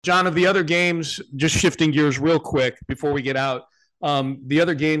John, of the other games, just shifting gears real quick before we get out, the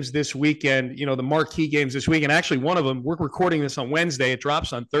other games this weekend, the marquee games this weekend, actually one of them, we're recording this on Wednesday. It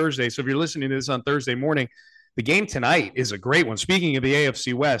drops on Thursday. So if you're listening to this on Thursday morning, the game tonight is a great one. Speaking of the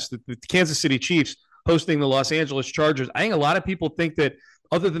AFC West, the Kansas City Chiefs hosting the Los Angeles Chargers. I think a lot of people think that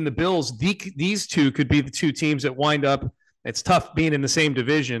other than the Bills, these two could be the two teams that wind up. It's tough being in the same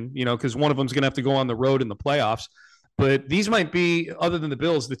division, because one of them is going to have to go on the road in the playoffs. But these might be, other than the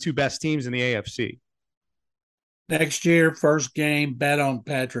Bills, the two best teams in the AFC. Next year, first game, bet on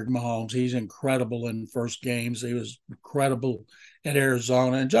Patrick Mahomes. He's incredible in first games. He was incredible at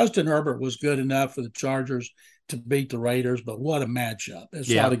Arizona. And Justin Herbert was good enough for the Chargers to beat the Raiders, but what a matchup.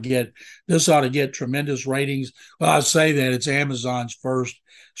 This ought to get tremendous ratings. Well, I say that it's Amazon's first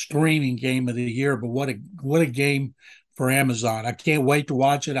streaming game of the year, but what a game for Amazon. I can't wait to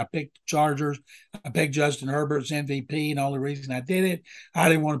watch it. I picked the Chargers. I picked Justin Herbert's MVP, and the only reason I did it, I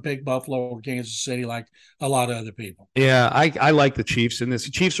didn't want to pick Buffalo or Kansas City like a lot of other people. Yeah, I like the Chiefs in this.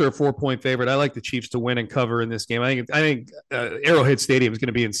 The Chiefs are a 4-point favorite. I like the Chiefs to win and cover in this game. I think Arrowhead Stadium is going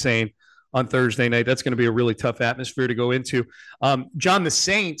to be insane on Thursday night. That's going to be a really tough atmosphere to go into. John, the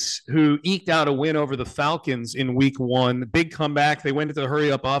Saints, who eked out a win over the Falcons in week 1, the big comeback. They went into the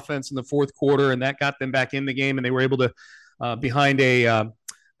hurry-up offense in the fourth quarter, and that got them back in the game, and they were able to, behind Will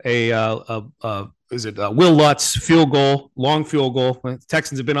Lutz field goal, long field goal. The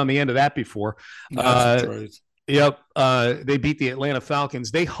Texans have been on the end of that before. Yep. They beat the Atlanta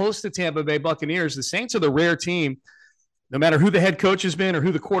Falcons. They host the Tampa Bay Buccaneers. The Saints are the rare team. No matter who the head coach has been or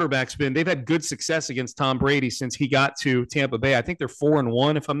who the quarterback's been, they've had good success against Tom Brady since he got to Tampa Bay. I think they're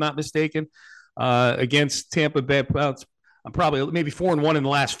 4-1, if I'm not mistaken, against Tampa Bay. Well, I'm probably maybe 4-1 in the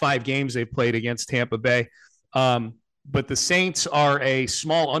last 5 games they've played against Tampa Bay. But the Saints are a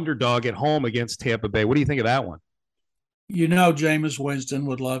small underdog at home against Tampa Bay. What do you think of that one? Jameis Winston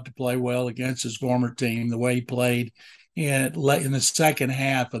would love to play well against his former team, the way he played in the second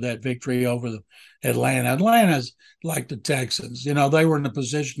half of that victory over the Atlanta. Atlanta's like the Texans. They were in a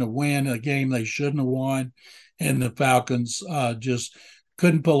position to win a game they shouldn't have won, and the Falcons just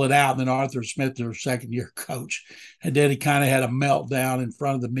couldn't pull it out. And then Arthur Smith, their second-year coach, and then he kind of had a meltdown in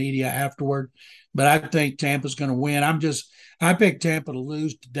front of the media afterward. But I think Tampa's going to win. I picked Tampa to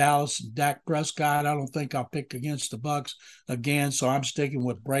lose to Dallas and Dak Prescott. I don't think I'll pick against the Bucs again, so I'm sticking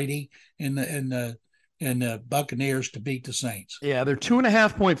with Brady and the Buccaneers to beat the Saints. Yeah, they're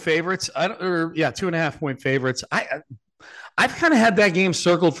 2.5-point favorites. 2.5-point favorites. I've kind of had that game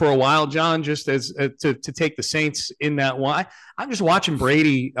circled for a while, John, just as to take the Saints in that one. I'm just watching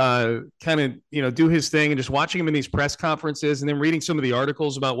Brady do his thing and just watching him in these press conferences and then reading some of the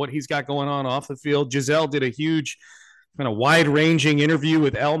articles about what he's got going on off the field. Giselle did a huge kind of wide-ranging interview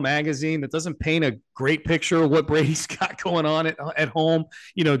with Elle magazine that doesn't paint a great picture of what Brady's got going on at home.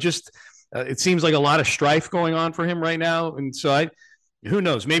 It seems like a lot of strife going on for him right now. And so who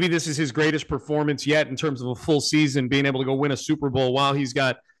knows? Maybe this is his greatest performance yet in terms of a full season, being able to go win a Super Bowl while he's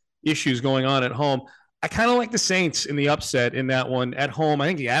got issues going on at home. I kind of like the Saints in the upset in that one at home. I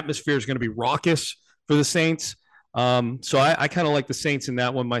think the atmosphere is going to be raucous for the Saints. So I kind of like the Saints in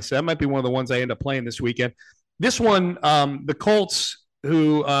that one myself. That might be one of the ones I end up playing this weekend. This one, the Colts,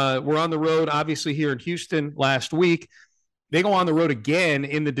 who were on the road, obviously, here in Houston last week, they go on the road again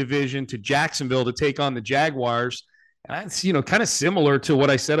in the division to Jacksonville to take on the Jaguars. And that's, kind of similar to what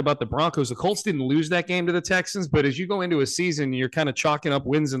I said about the Broncos. The Colts didn't lose that game to the Texans, but as you go into a season, you're kind of chalking up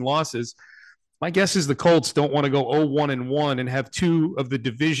wins and losses. My guess is the Colts don't want to go 0-1-1 and have 2 of the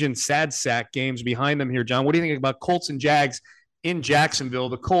division sad sack games behind them here, John. What do you think about Colts and Jags in Jacksonville?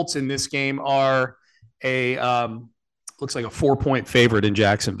 The Colts in this game are looks like a 4-point favorite in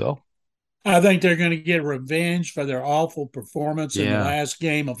Jacksonville. I think they're going to get revenge for their awful performance in the last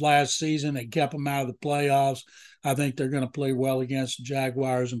game of last season. They kept them out of the playoffs. I think they're going to play well against the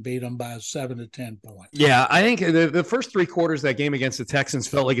Jaguars and beat them by 7 to 10 points. Yeah, I think the first 3 quarters of that game against the Texans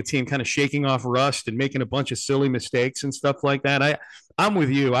felt like a team kind of shaking off rust and making a bunch of silly mistakes and stuff like that. I'm with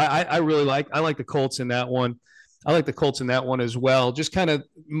you. I really like the Colts in that one. I like the Colts in that one as well. Just kind of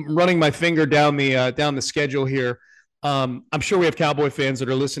running my finger down the schedule here. I'm sure we have Cowboy fans that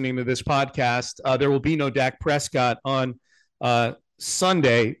are listening to this podcast. There will be no Dak Prescott on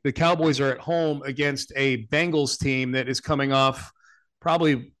Sunday. The Cowboys are at home against a Bengals team that is coming off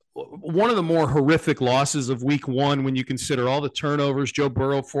probably one of the more horrific losses of week 1 when you consider all the turnovers. Joe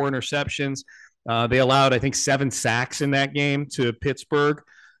Burrow, 4 interceptions. They allowed, I think, 7 sacks in that game to Pittsburgh.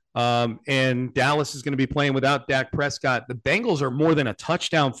 And Dallas is going to be playing without Dak Prescott. The Bengals are more than a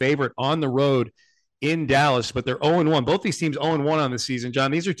touchdown favorite on the road in Dallas, but they're 0-1. Both these teams 0-1 on the season,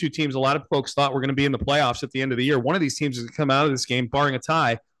 John. These are 2 teams a lot of folks thought were going to be in the playoffs at the end of the year. One of these teams is going to come out of this game, barring a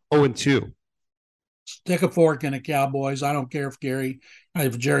tie, 0-2. Stick a fork in the Cowboys. I don't care if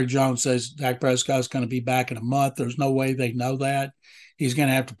Jerry Jones says Dak Prescott's going to be back in a month. There's no way they know that. He's going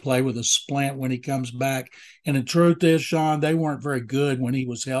to have to play with a splint when he comes back. And the truth is, Sean, they weren't very good when he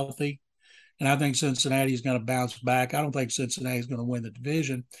was healthy. And I think Cincinnati's going to bounce back. I don't think Cincinnati's going to win the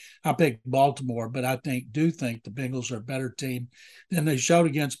division. I picked Baltimore, but I do think the Bengals are a better team than they showed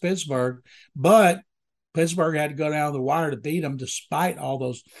against Pittsburgh. But Pittsburgh had to go down the wire to beat them, despite all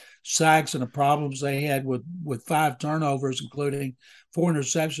those sacks and the problems they had with 5 turnovers, including 4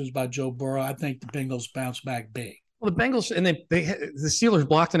 interceptions by Joe Burrow. I think the Bengals bounce back big. Well, the Bengals and the Steelers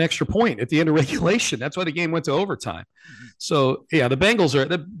blocked an extra point at the end of regulation. That's why the game went to overtime. So yeah, the Bengals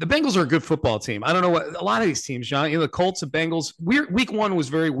are a good football team. I don't know what a lot of these teams, John. The Colts, the Bengals. Week 1 was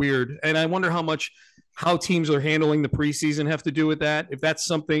very weird, and I wonder how teams are handling the preseason have to do with that. If that's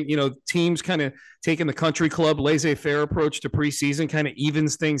something, teams kind of taking the country club laissez-faire approach to preseason kind of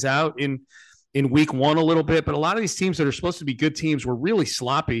evens things out in week 1 a little bit. But a lot of these teams that are supposed to be good teams were really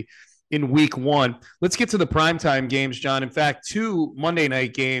sloppy in week 1. Let's get to the primetime games, John. In fact, 2 Monday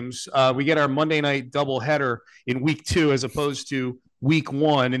night games. We get our Monday night doubleheader in week 2 as opposed to week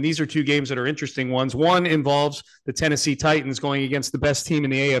 1. And these are 2 games that are interesting ones. One involves the Tennessee Titans going against the best team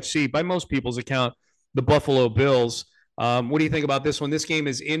in the AFC, by most people's account, the Buffalo Bills. What do you think about this one? This game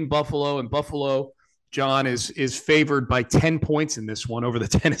is in Buffalo, and Buffalo, John, is favored by 10 points in this one over the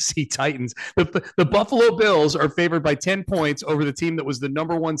Tennessee Titans. The Buffalo Bills are favored by 10 points over the team that was the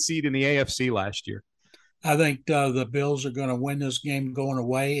number 1 seed in the AFC last year. I think the Bills are going to win this game going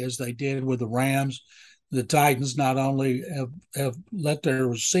away, as they did with the Rams. The Titans not only have let their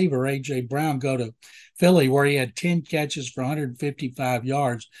receiver, A.J. Brown, go to Philly, where he had 10 catches for 155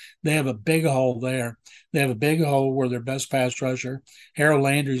 yards. They have a big hole there. They have a big hole where their best pass rusher, Harold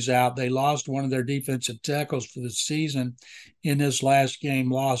Landry's out. They lost one of their defensive tackles for the season in this last game,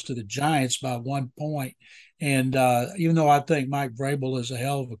 lost to the Giants by 1 point. And even though I think Mike Vrabel is a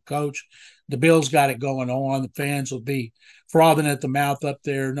hell of a coach, the Bills got it going on. The fans will be frothing at the mouth up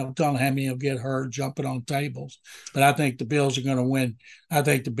there. No telling how many will get hurt, jumping on tables. But I think the Bills are going to win. I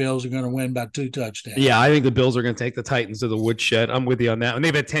think the Bills are going to win by 2 touchdowns. Yeah, I think the Bills are going to take the Titans to the woodshed. I'm with you on that. And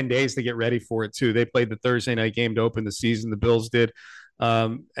they've had 10 days to get ready for it, too. They played the Thursday night game to open the season. The Bills did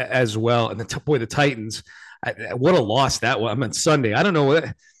as well. And the Titans, what a loss that was. I mean, Sunday. I don't know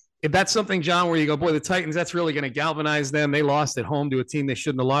if that's something, John, where you go, boy, the Titans, that's really going to galvanize them. They lost at home to a team they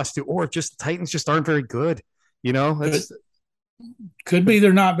shouldn't have lost to, or if just the Titans just aren't very good. Could be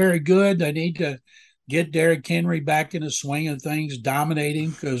they're not very good. They need to get Derrick Henry back in the swing of things, dominating,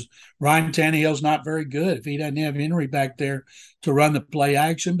 because Ryan Tannehill's not very good. If he doesn't have Henry back there to run the play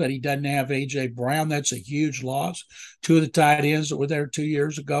action, but he doesn't have A.J. Brown, that's a huge loss. 2 of the tight ends that were there 2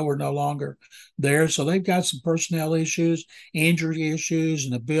 years ago are no longer there. So they've got some personnel issues, injury issues,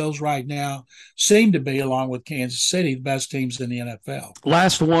 and the Bills right now seem to be, along with Kansas City, the best teams in the NFL.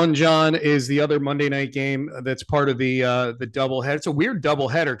 Last one, John, is the other Monday night game that's part of the doubleheader. It's a weird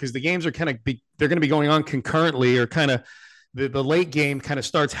doubleheader because the games are they're going to be going on concurrently, or kind of the late game kind of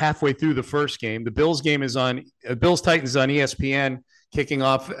starts halfway through the first game. The Bills game is on Bills Titans on ESPN, kicking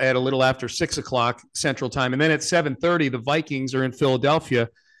off at a little after 6:00 Central Time, and then at 7:30 the Vikings are in Philadelphia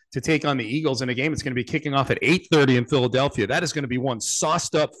to take on the Eagles in a game. It's going to be kicking off at 8:30 in Philadelphia. That is going to be one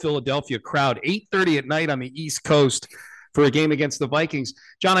sauced up Philadelphia crowd. 8:30 at night on the East Coast for a game against the Vikings.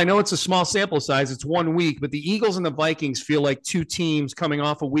 John, I know it's a small sample size. It's 1 week, but the Eagles and the Vikings feel like 2 teams coming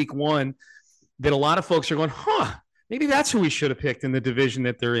off of week 1 that a lot of folks are going, maybe that's who we should have picked in the division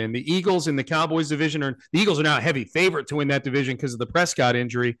that they're in. The Eagles in the Cowboys division, the Eagles are now a heavy favorite to win that division because of the Prescott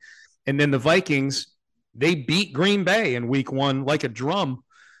injury. And then the Vikings, they beat Green Bay in week 1 like a drum,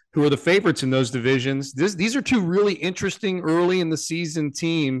 who are the favorites in those divisions. These are 2 really interesting early in the season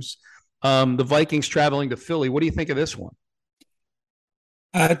teams. The Vikings traveling to Philly. What do you think of this one?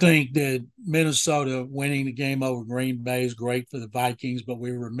 I think that Minnesota winning the game over Green Bay is great for the Vikings, but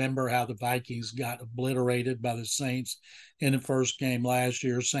we remember how the Vikings got obliterated by the Saints in the first game last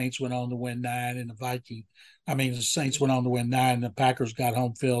year. Saints went on to win 9, and the Saints went on to win 9, and the Packers got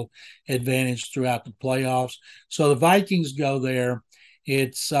home field advantage throughout the playoffs. So the Vikings go there.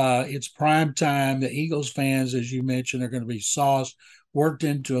 It's prime time. The Eagles fans, as you mentioned, are going to be sauced, worked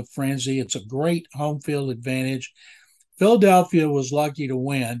into a frenzy. It's a great home field advantage. Philadelphia was lucky to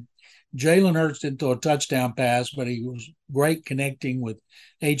win Jalen Hurts didn't throw a touchdown pass, but he was great connecting with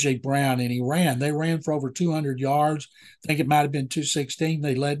A.J. Brown, and he ran. They ran for over 200 yards. I think it might have been 216.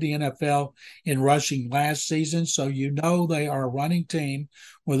 They led the NFL in rushing last season. So you know they are a running team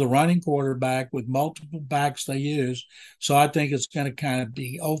with a running quarterback with multiple backs they use. So I think it's going to kind of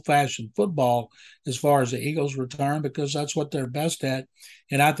be old-fashioned football as far as the Eagles return because that's what they're best at.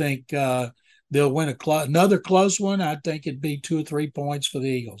 And I think they'll win another close one. I think it'd be 2 or 3 points for the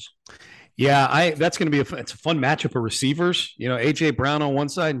Eagles. Yeah, that's going to be it's a fun matchup of receivers. You know, AJ Brown on one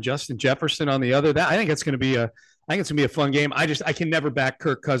side and Justin Jefferson on the other. I think it's going to be a fun game. I can never back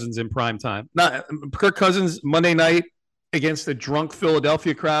Kirk Cousins in prime time. Not Kirk Cousins Monday night against the drunk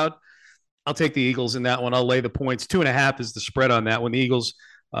Philadelphia crowd. I'll take the Eagles in that one. I'll lay the points. 2.5 is the spread on that one. The Eagles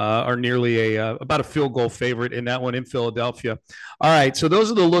are nearly about a field goal favorite in that one in Philadelphia. All right, so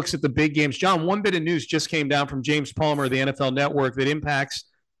those are the looks at the big games. John, one bit of news just came down from James Palmer of the NFL Network that impacts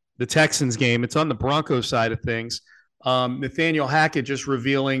the Texans game. It's on the Broncos side of things. Nathaniel Hackett just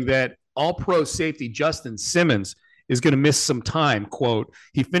revealing that all-pro safety Justin Simmons is going to miss some time. Quote,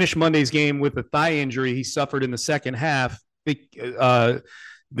 he finished Monday's game with a thigh injury he suffered in the second half.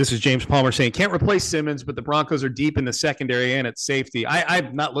 This is James Palmer saying, can't replace Simmons, but the Broncos are deep in the secondary and at safety.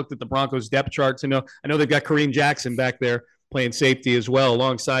 I've not looked at the Broncos depth charts. I know they've got Kareem Jackson back there playing safety as well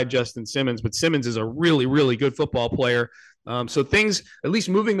alongside Justin Simmons, but Simmons is a really, really good football player. So things, at least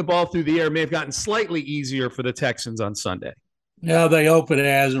moving the ball through the air, may have gotten slightly easier for the Texans on Sunday. Yeah, they hope it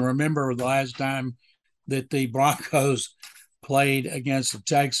has. And remember the last time that the Broncos played against the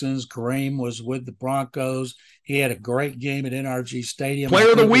Texans, Kareem was with the Broncos. He had a great game at NRG Stadium.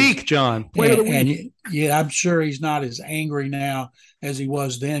 Player of the week, John. Player of the week. And yeah, I'm sure he's not as angry now as he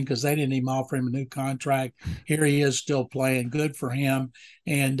was then because they didn't even offer him a new contract. Here he is still playing. Good for him.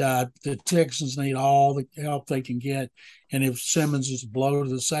 And the Texans need all the help they can get. And if Simmons is a blow to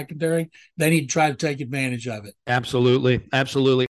the secondary, they need to try to take advantage of it. Absolutely. Absolutely.